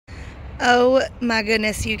Oh my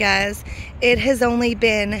goodness, you guys. It has only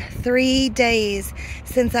been 3 days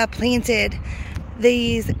since I planted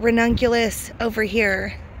these ranunculus over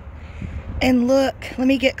here. And look, let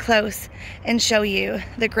me get close and show you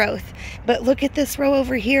the growth. But look at this row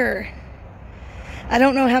over here. I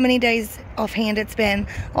don't know how many days offhand it's been.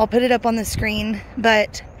 I'll put it up on the screen,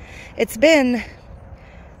 but it's been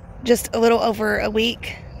just a little over a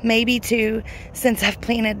week, maybe 2, since I've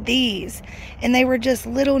planted these. And they were just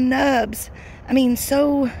little nubs. I mean,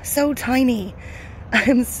 so tiny.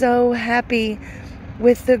 I'm so happy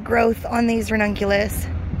with the growth on these ranunculus.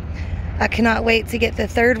 I cannot wait to get the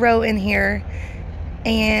 3rd row in here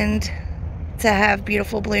and to have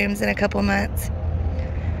beautiful blooms in a couple months.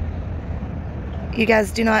 You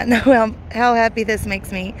guys do not know how happy this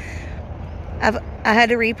makes me. I had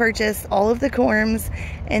to repurchase all of the corms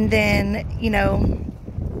and then, you know,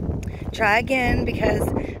 try again because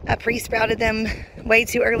I pre-sprouted them way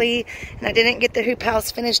too early and I didn't get the hoop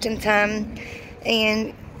house finished in time.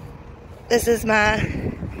 And this is my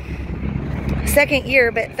 2nd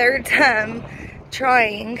year, but 3rd time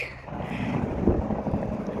trying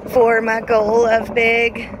for my goal of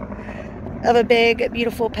a big,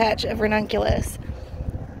 beautiful patch of ranunculus.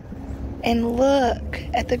 And look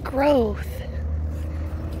at the growth.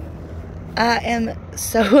 I am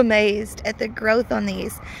so amazed at the growth on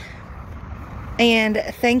these. And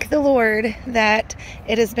thank the Lord that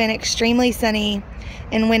it has been extremely sunny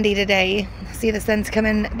and windy today. See, the sun's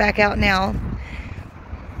coming back out now.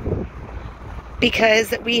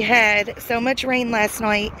 Because we had so much rain last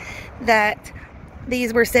night that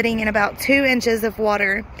these were sitting in about 2 inches of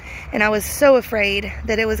water. And I was so afraid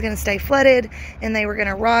that it was going to stay flooded and they were going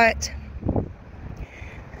to rot.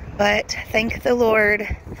 But thank the Lord,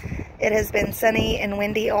 it has been sunny and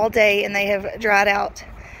windy all day and they have dried out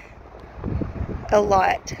a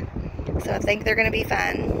lot. So I think they're going to be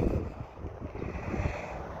fine.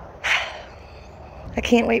 I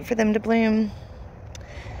can't wait for them to bloom.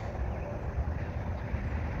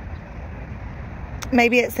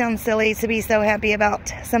 Maybe it sounds silly to be so happy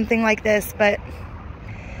about something like this, but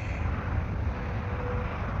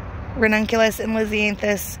Ranunculus and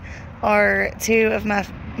Lisianthus are 2 of my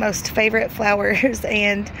most favorite flowers,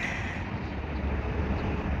 and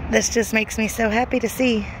this just makes me so happy to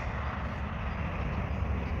see.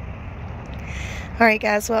 Alright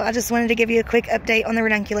guys, well, I just wanted to give you a quick update on the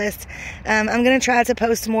ranunculus. I'm going to try to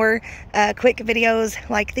post more quick videos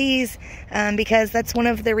like these because that's one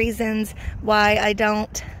of the reasons why I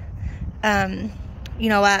don't, you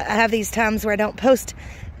know, I have these times where I don't post,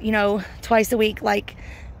 you know, twice a week. Like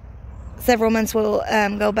several months will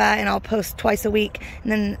go by and I'll post twice a week,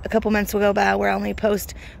 and then a couple months will go by where I only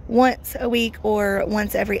post once a week or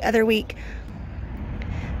once every other week.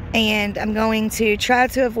 And I'm going to try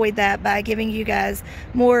to avoid that by giving you guys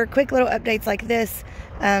more quick little updates like this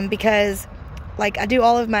because like I do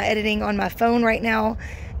all of my editing on my phone right now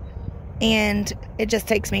and it just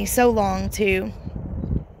takes me so long to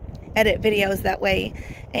edit videos that way.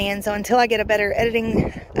 And so until I get a better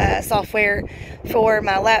editing software for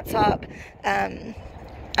my laptop,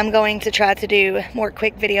 I'm going to try to do more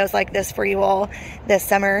quick videos like this for you all this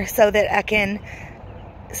summer so that I can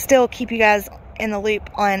still keep you guys in the loop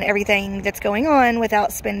on everything that's going on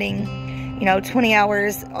without spending, you know, 20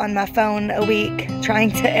 hours on my phone a week trying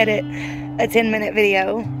to edit a 10-minute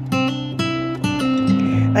video.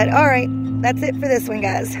 But alright, that's it for this one,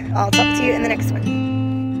 guys. I'll talk to you in the next one.